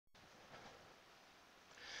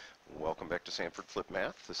back to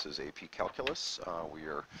SanfordFlipMath. This is AP Calculus. We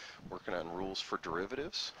are working on rules for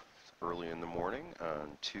derivatives early in the morning on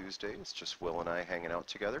Tuesday. It's just Will and I hanging out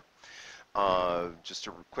together. Just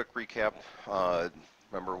a quick recap.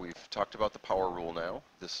 Remember, we've talked about the power rule now.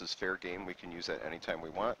 This is fair game. We can use that anytime we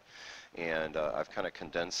want. And I've kind of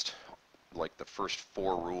condensed like the first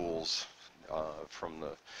 4 rules from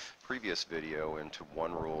the previous video into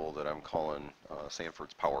one rule that I'm calling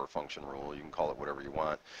Sanford's power function rule. You can call it whatever you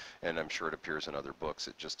want, and I'm sure it appears in other books.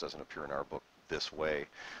 It just doesn't appear in our book this way.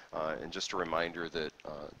 And just a reminder that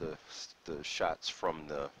the shots from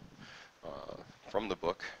the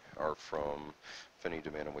book are from Finney,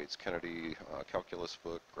 Demana, Waits, Kennedy calculus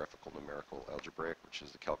book, Graphical, Numerical, Algebraic, which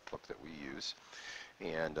is the calc book that we use.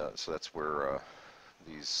 And so that's where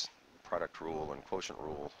these product rule and quotient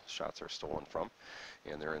rule shots are stolen from,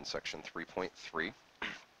 and they're in section 3.3.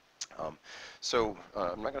 So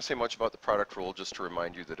I'm not going to say much about the product rule, just to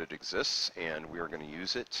remind you that it exists, and we are going to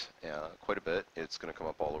use it quite a bit. It's going to come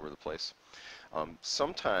up all over the place.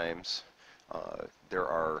 Sometimes there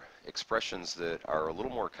are expressions that are a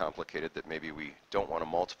little more complicated that maybe we don't want to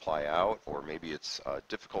multiply out, or maybe it's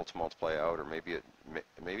difficult to multiply out, or maybe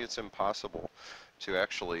it's impossible to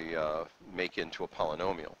actually make into a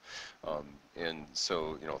polynomial. And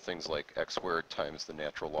so, you know, things like x squared times the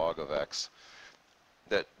natural log of x,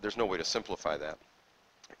 that there's no way to simplify that.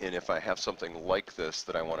 And if I have something like this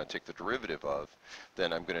that I want to take the derivative of,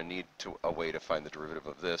 then I'm going to need a way to find the derivative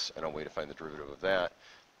of this and a way to find the derivative of that,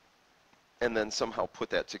 and then somehow put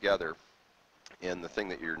that together. And the thing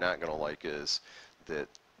that you're not going to like is that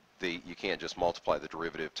you can't just multiply the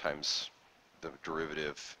derivative times the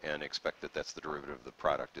derivative and expect that that's the derivative of the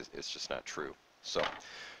product. It's just not true. So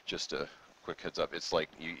just a quick heads up. It's like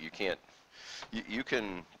you can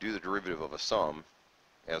do the derivative of a sum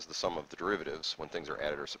as the sum of the derivatives when things are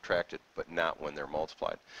added or subtracted, but not when they're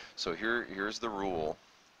multiplied. So here's the rule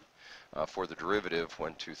for the derivative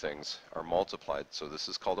when two things are multiplied. So this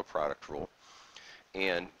is called a product rule.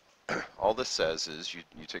 And all this says is you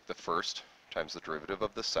take the first times the derivative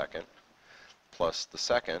of the second plus the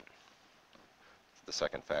second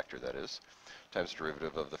factor, that is, times the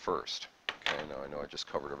derivative of the first. Okay, now I know I just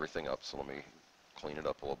covered everything up, so let me clean it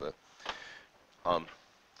up a little bit.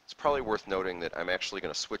 It's probably worth noting that I'm actually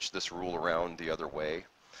going to switch this rule around the other way.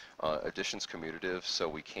 Addition's commutative, so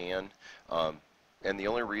we can. And the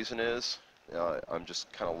only reason is I'm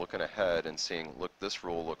just kind of looking ahead and seeing, look, this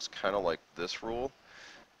rule looks kind of like this rule,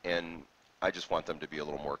 and I just want them to be a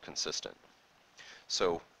little more consistent.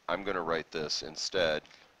 So I'm going to write this instead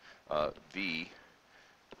v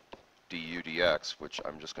du dx, which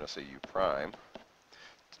I'm just going to say u prime,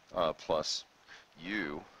 plus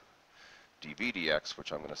u dv dx,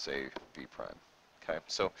 which I'm going to say v prime. Okay,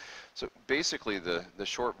 so basically the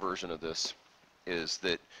short version of this is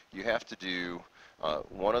that you have to do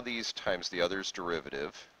one of these times the other's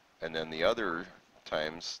derivative, and then the other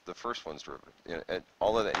times the first one's derivative. And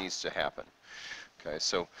all of that needs to happen. Okay,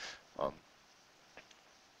 so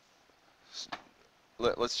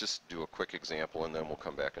let's just do a quick example, and then we'll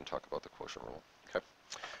come back and talk about the quotient rule. Okay.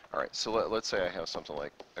 All right. So let's say I have something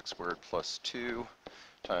like x squared plus 2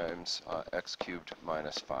 times x cubed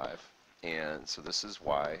minus 5, and so this is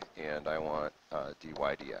y, and I want dy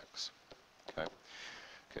dx. Okay.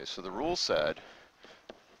 Okay. So the rule said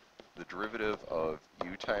the derivative of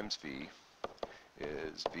u times v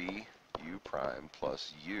is v u prime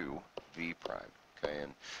plus u v prime. Okay,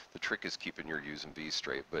 and the trick is keeping your u's and v's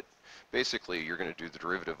straight, but basically you're going to do the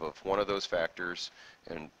derivative of one of those factors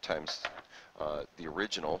and times the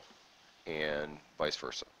original and vice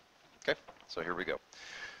versa. Okay, so here we go.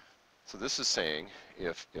 So this is saying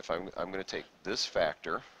if I'm going to take this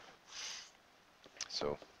factor,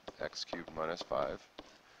 so x cubed minus 5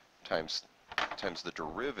 times the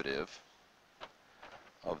derivative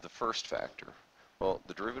of the first factor. Well,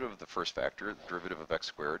 the derivative of the first factor, the derivative of x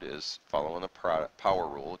squared, is following the power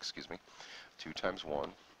rule, 2 times 1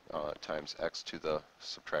 times x to the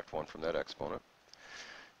subtract 1 from that exponent,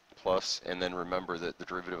 plus, and then remember that the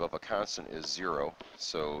derivative of a constant is 0.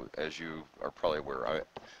 So as you are probably aware,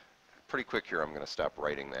 pretty quick here, I'm going to stop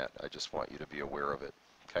writing that. I just want you to be aware of it.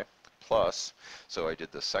 Okay, plus, so I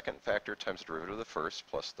did the second factor times the derivative of the first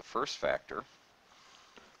plus the first factor.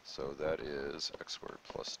 So that is x squared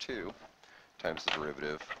plus 2 times the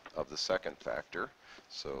derivative of the second factor,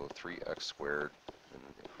 so 3x squared, in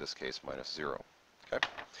this case minus 0. Okay,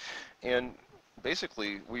 and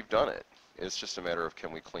basically we've done it. It's just a matter of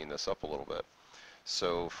can we clean this up a little bit.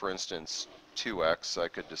 So for instance, 2x I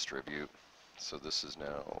could distribute, so this is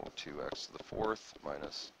now 2x to the 4th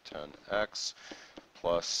minus 10x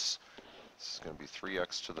plus, this is going to be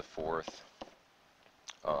 3x to the 4th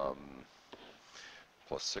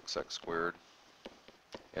plus 6x squared.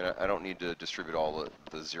 And I don't need to distribute all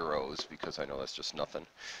the zeros because I know that's just nothing.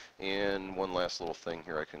 And one last little thing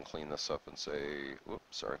here, I can clean this up and say,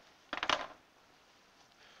 whoops, sorry,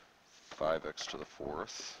 5x to the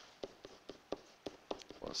fourth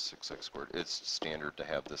plus 6x squared. It's standard to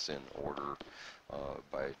have this in order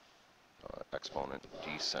by exponent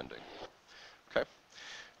descending. Okay.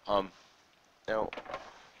 Now,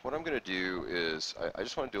 what I'm going to do is, I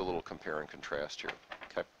just want to do a little compare and contrast here.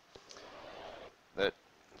 Okay. That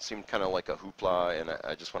seemed kind of like a hoopla, and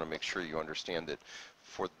I just want to make sure you understand that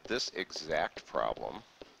for this exact problem,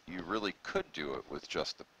 you really could do it with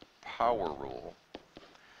just the power rule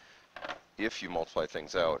if you multiply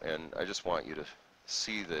things out, and I just want you to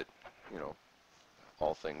see that, you know,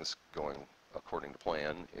 all things going according to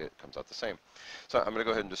plan, it comes out the same. So I'm going to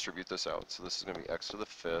go ahead and distribute this out. So this is going to be x to the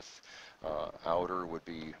fifth. Outer would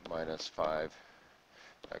be minus 5x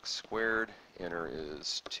squared. Inner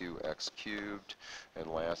is 2x cubed.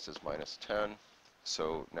 And last is minus 10.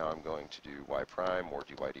 So now I'm going to do y prime or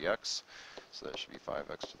dy dx. So that should be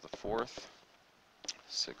 5x to the fourth.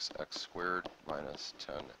 6x squared minus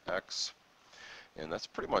 10x. And that's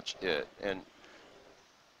pretty much it. And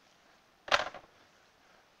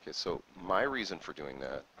okay, so my reason for doing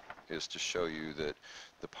that is to show you that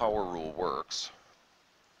the power rule works,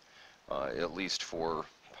 at least for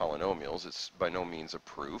polynomials. It's by no means a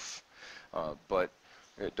proof, but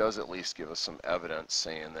it does at least give us some evidence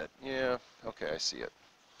saying that, yeah, okay, I see it.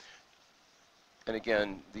 And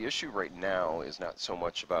again, the issue right now is not so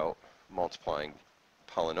much about multiplying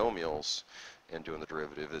polynomials and doing the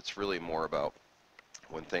derivative. It's really more about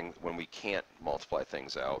when we can't multiply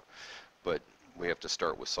things out, but we have to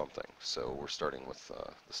start with something. So we're starting with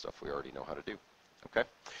the stuff we already know how to do. Okay?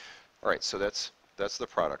 All right, so that's the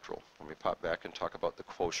product rule. Let me pop back and talk about the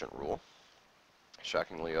quotient rule.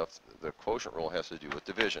 Shockingly enough, the quotient rule has to do with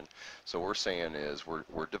division. So what we're saying is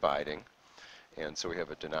we're dividing, and so we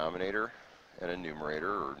have a denominator and a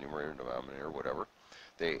numerator, or numerator, denominator, whatever.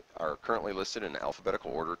 They are currently listed in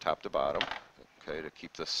alphabetical order, top to bottom, okay, to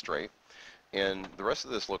keep this straight. And the rest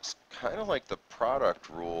of this looks kind of like the product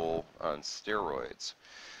rule on steroids.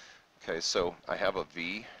 Okay, so I have a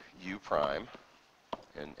v u prime,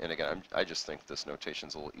 and again, I just think this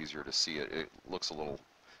notation's a little easier to see. It looks a little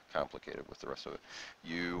complicated with the rest of it.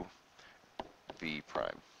 U v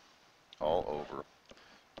prime, all over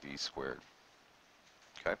v squared.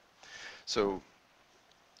 Okay, so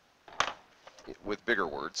with bigger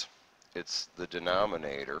words, it's the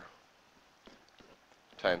denominator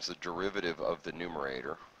times the derivative of the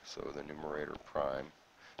numerator, so the numerator prime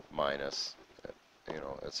minus, you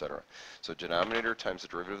know, etc. So denominator times the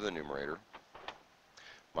derivative of the numerator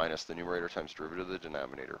minus the numerator times derivative of the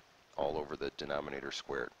denominator, all over the denominator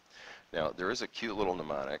squared. Now, there is a cute little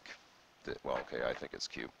mnemonic that, well, okay, I think it's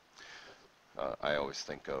cute. I always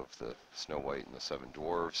think of the Snow White and the Seven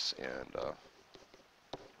Dwarfs, and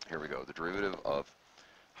here we go. The derivative of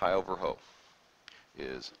high over ho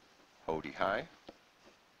is ho d high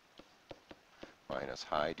minus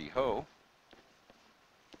high d ho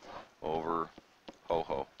over ho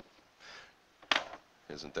ho.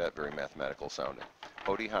 Isn't that very mathematical sounding?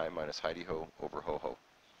 Ho d high minus high d ho over ho ho.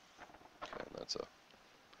 Okay, and that's a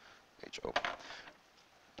ho.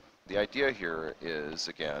 The idea here is,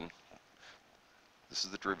 again, this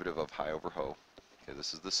is the derivative of high over ho. Okay,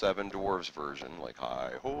 this is the Seven Dwarfs version, like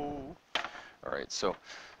hi ho. All right, so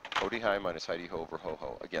ho d high minus high d ho over ho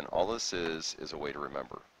ho. Again, all this is a way to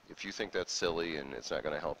remember. If you think that's silly and it's not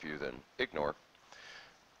going to help you, then ignore.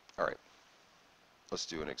 All right, let's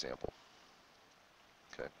do an example.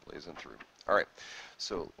 Okay, blazing through. All right,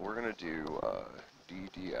 so we're going to do d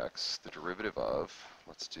dx, the derivative of,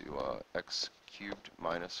 let's do x cubed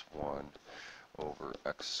minus 1 over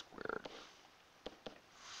x squared.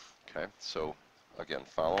 Okay, so again,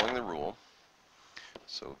 following the rule,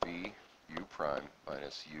 so v u prime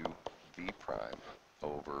minus u v prime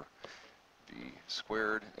over v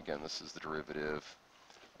squared. Again, this is the derivative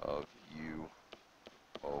of u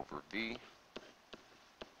over v.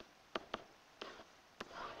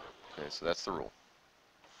 Okay, so that's the rule.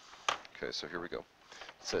 Okay, so here we go.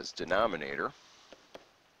 It says denominator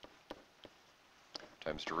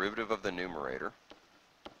times derivative of the numerator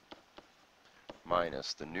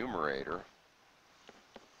minus the numerator,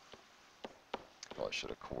 well, I should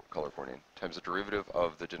have color coordinated, times the derivative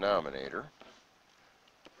of the denominator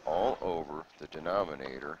all over the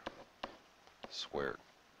denominator squared.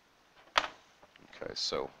 Okay,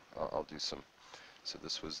 so I'll do some, so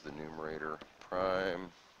this was the numerator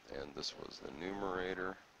prime, and this was the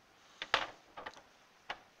numerator,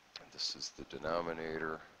 and this is the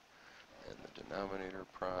denominator, and the denominator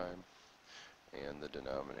prime, and the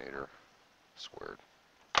denominator squared.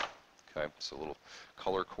 Okay, so a little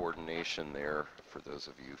color coordination there for those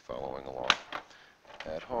of you following along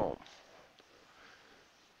at home.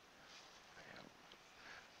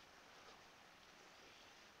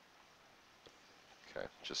 Okay,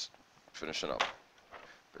 just finishing up.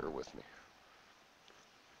 Bear with me.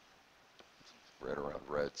 Red around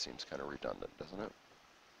red seems kind of redundant, doesn't it?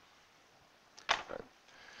 All right.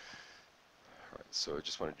 All right, so I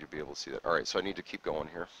just wanted you to be able to see that. All right, so I need to keep going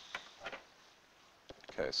here.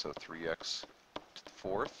 Okay, so 3x to the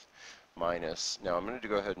fourth minus, now I'm going to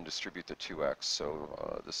go ahead and distribute the 2x,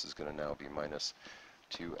 so this is going to now be minus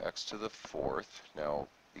 2x to the fourth. Now,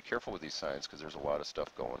 be careful with these signs because there's a lot of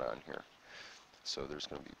stuff going on here. So there's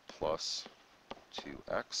going to be plus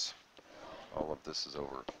 2x. All of this is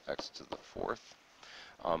over x to the fourth.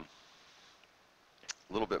 A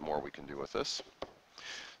little bit more we can do with this.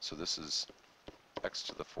 So this is x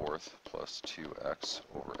to the fourth plus 2x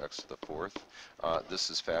over x to the fourth. This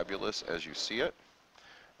is fabulous as you see it.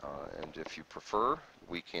 And if you prefer,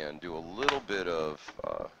 we can do a little bit of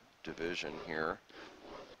division here.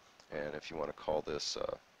 And if you want to call this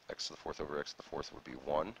x to the fourth over x to the fourth would be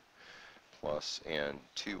 1 plus and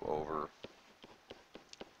 2 over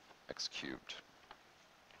x cubed.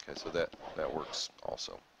 Okay, so that works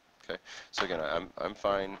also. Okay, so again, I'm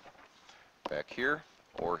fine back here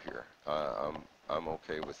or here. I'm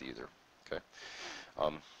okay with either. Okay.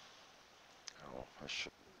 Oh, I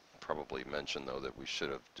should probably mention though that we should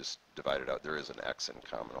have just divided out. There is an x in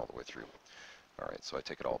common all the way through. All right, so I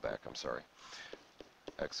take it all back. I'm sorry.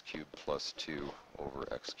 X cubed plus 2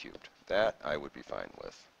 over x cubed. That I would be fine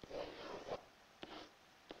with.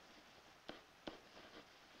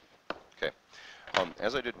 Okay.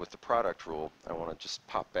 As I did with the product rule, I want to just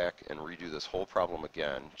pop back and redo this whole problem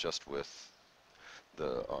again, just with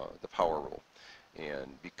the power rule.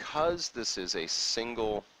 And because this is a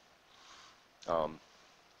single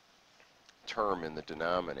term in the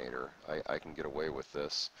denominator, I can get away with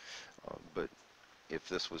this. But if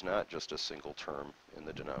this was not just a single term in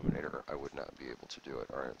the denominator, I would not be able to do it.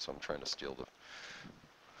 All right, so I'm trying to steal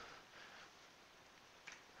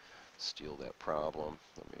that problem.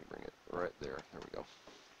 Let me bring it right there. There we go.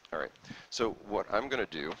 All right, so what I'm going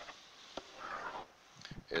to do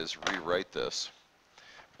is rewrite this.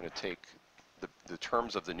 I'm going to take the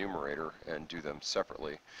terms of the numerator and do them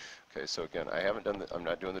separately. Okay, so again, I'm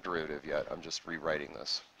not doing the derivative yet. I'm just rewriting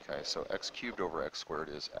this. Okay, so x cubed over x squared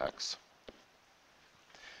is x.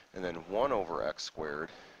 And then 1 over x squared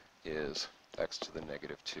is x to the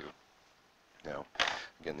negative 2. Now,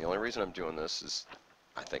 again, the only reason I'm doing this is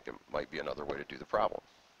I think it might be another way to do the problem.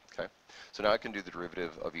 Okay, so now I can do the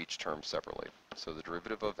derivative of each term separately. So the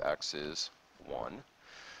derivative of x is 1.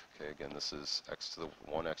 Okay, again, this is x to the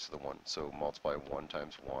 1, x to the 1. So multiply 1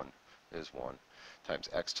 times 1 is 1 times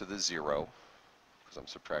x to the 0, because I'm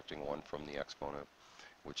subtracting 1 from the exponent,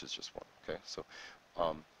 which is just 1. Okay, so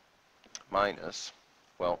minus,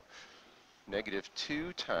 well, negative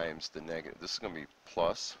 2 times the negative, this is going to be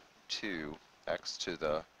plus 2x to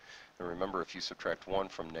the, and remember if you subtract 1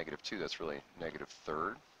 from negative 2, that's really negative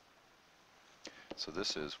third. So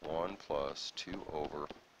this is 1 plus 2 over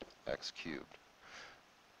x cubed.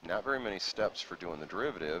 Not very many steps for doing the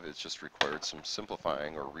derivative, it's just required some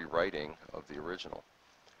simplifying or rewriting of the original.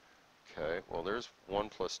 Okay, well there's 1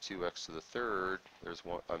 plus 2x to the third, there's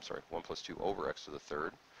 1 plus 2 over x to the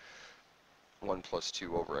third, 1 plus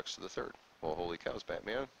 2 over x to the third. Well, holy cows,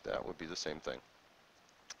 Batman, that would be the same thing.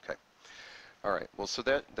 Okay, all right, well so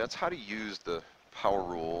that's how to use the power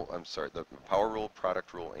rule, the power rule,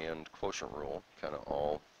 product rule, and quotient rule, kind of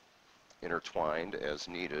all intertwined as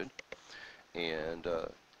needed. And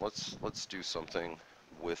let's do something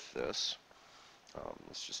with this.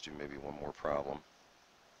 Let's just do maybe one more problem.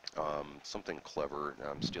 Something clever.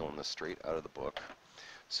 Now I'm stealing this straight out of the book.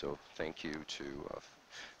 So thank you to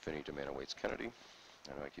Finney, Demana, Waits, Kennedy.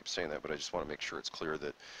 I know I keep saying that, but I just want to make sure it's clear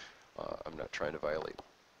that I'm not trying to violate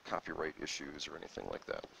copyright issues or anything like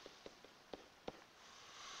that.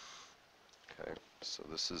 Okay, so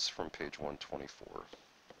this is from page 124.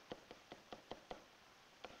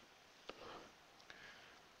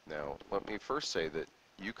 Now, let me first say that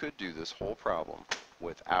you could do this whole problem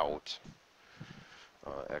without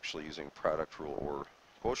actually using product rule or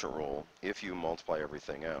quotient rule if you multiply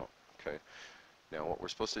everything out. Okay. Now, what we're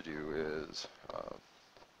supposed to do is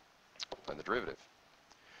find the derivative.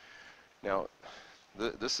 Now,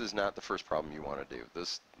 this is not the first problem you want to do.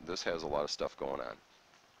 This has a lot of stuff going on.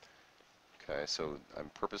 Okay, so I'm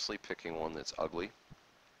purposely picking one that's ugly,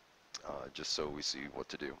 just so we see what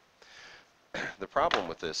to do. The problem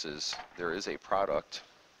with this is there is a product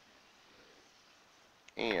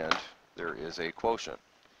and there is a quotient.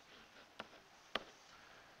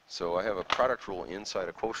 So I have a product rule inside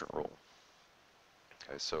a quotient rule.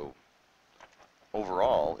 Okay, so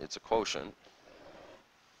overall, it's a quotient.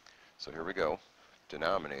 So here we go.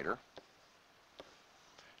 Denominator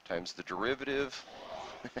times the derivative.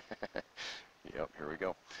 Yep, here we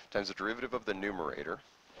go. Times the derivative of the numerator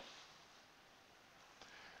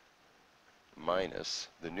minus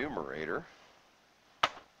the numerator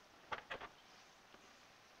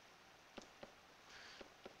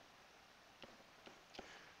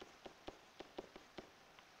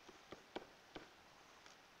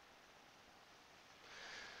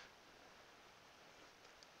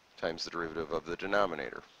times the derivative of the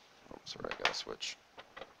denominator. Oh, sorry, I gotta switch.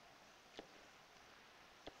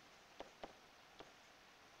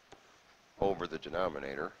 Over the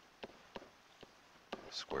denominator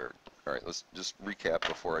squared. All right, let's just recap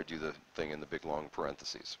before I do the thing in the big long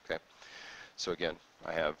parentheses, okay? So again,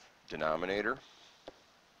 I have denominator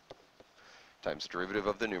times the derivative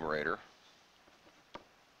of the numerator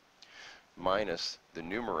minus the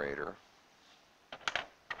numerator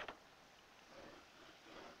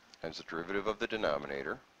times the derivative of the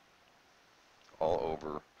denominator all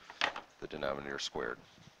over the denominator squared.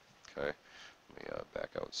 Okay, let me back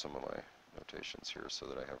out some of my notations here so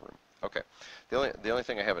that I have room. Okay, the only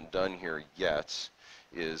thing I haven't done here yet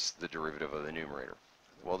is the derivative of the numerator.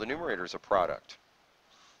 Well, the numerator is a product.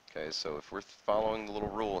 Okay, so if we're following the little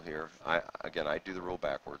rule here, I do the rule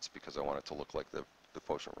backwards because I want it to look like the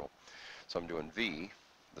quotient rule. So I'm doing v,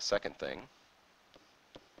 the second thing,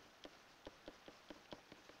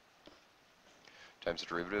 times the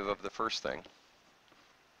derivative of the first thing,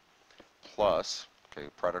 plus, okay,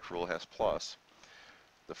 product rule has plus,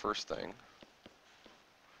 the first thing,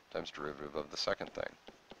 times derivative of the second thing.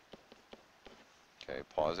 Okay,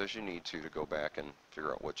 pause as you need to go back and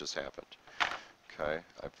figure out what just happened. Okay,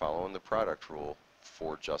 I'm following the product rule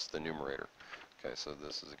for just the numerator. Okay, so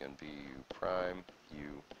this is again bu prime,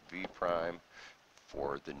 u v prime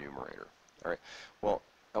for the numerator. All right, well,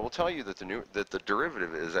 I will tell you that the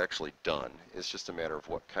derivative is actually done. It's just a matter of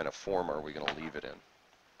what kind of form are we going to leave it in.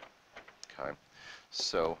 Okay,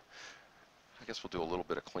 so I guess we'll do a little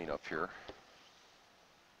bit of cleanup here.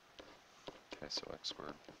 Okay, so x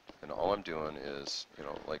squared, and all I'm doing is, you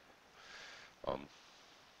know, like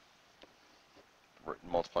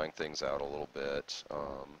multiplying things out a little bit,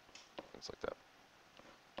 things like that.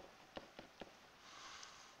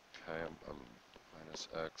 Okay, I'm minus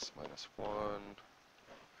x minus 1.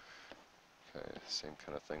 Okay, same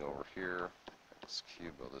kind of thing over here. X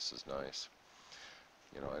cubed, oh, this is nice.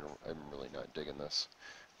 You know, I'm really not digging this.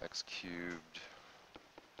 X cubed.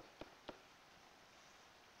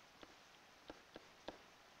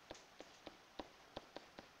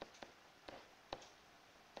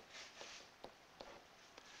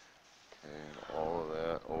 Okay, and all of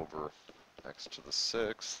that over x to the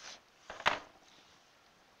 6th.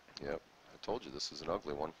 Yep, I told you this is an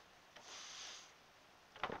ugly one.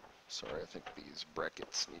 Sorry, I think these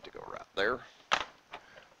brackets need to go right there.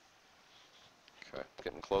 Okay,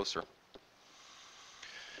 getting closer.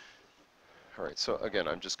 All right, so again,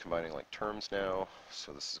 I'm just combining like terms now.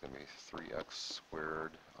 So this is going to be 3x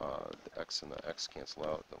squared. The x and the x cancel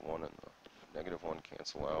out. The 1 and the negative 1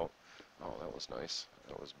 cancel out. Oh, that was nice.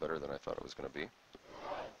 That was better than I thought it was going to be.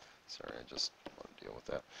 Sorry, I just want to deal with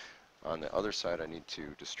that. On the other side, I need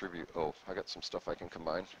to distribute. Oh, I got some stuff I can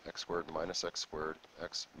combine. X squared minus x squared,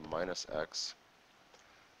 x minus x.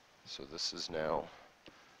 So this is now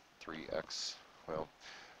 3x. Well,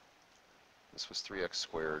 this was 3x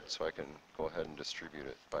squared, so I can go ahead and distribute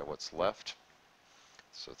it by what's left.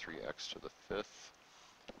 So 3x to the 5th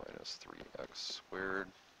minus 3x squared.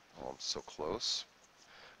 Oh, I'm so close.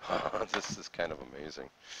 This is kind of amazing.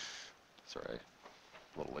 Sorry,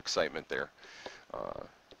 a little excitement there.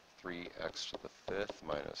 3x to the 5th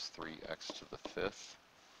minus 3x to the 5th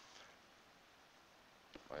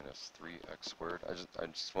minus 3x squared. I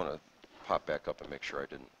just want to pop back up and make sure I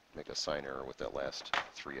didn't make a sign error with that last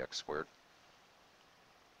 3x squared.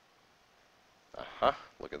 Aha,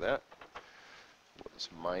 look at that. What is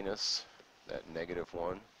minus that negative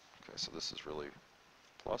 1? Okay, so this is really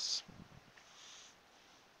plus.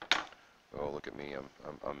 Oh, look at me.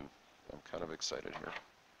 I'm kind of excited here.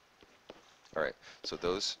 All right, so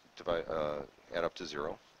those add up to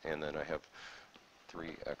 0, and then I have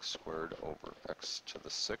 3x squared over x to the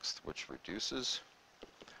 6th, which reduces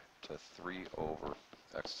to 3 over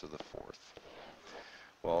x to the 4th.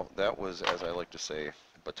 Well, that was, as I like to say,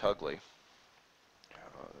 batugly.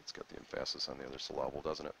 It's got the emphasis on the other syllable,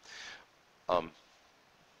 doesn't it?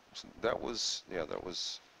 So that was, yeah, that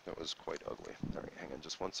was quite ugly. All right, hang on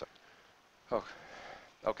just one sec. Oh,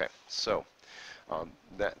 Okay, so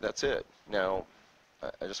that's it. Now,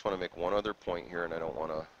 I just want to make one other point here, and I don't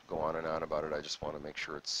want to go on and on about it. I just want to make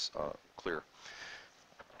sure it's clear.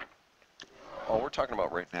 All we're talking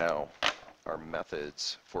about right now are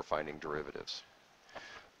methods for finding derivatives.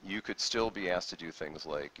 You could still be asked to do things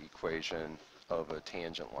like equation of a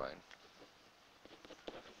tangent line,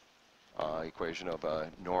 equation of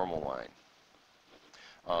a normal line.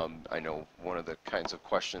 I know one of the kinds of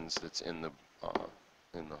questions that's in the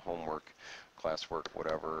homework, classwork,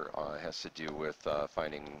 whatever, has to do with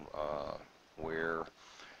finding where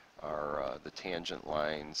are the tangent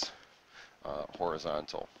lines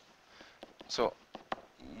horizontal. So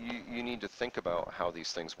you need to think about how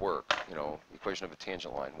these things work. You know, equation of a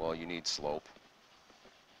tangent line. Well, you need slope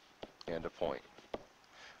and a point.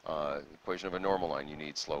 Equation of a normal line. You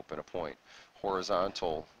need slope and a point.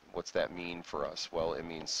 Horizontal. What's that mean for us? Well, it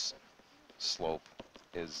means slope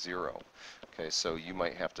is 0. Okay, so you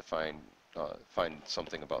might have to find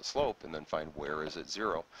something about slope and then find where is it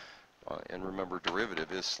 0. And remember,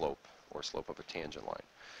 derivative is slope, or slope of a tangent line.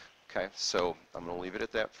 Okay, so I'm going to leave it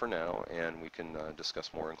at that for now, and we can discuss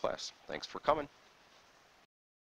more in class. Thanks for coming.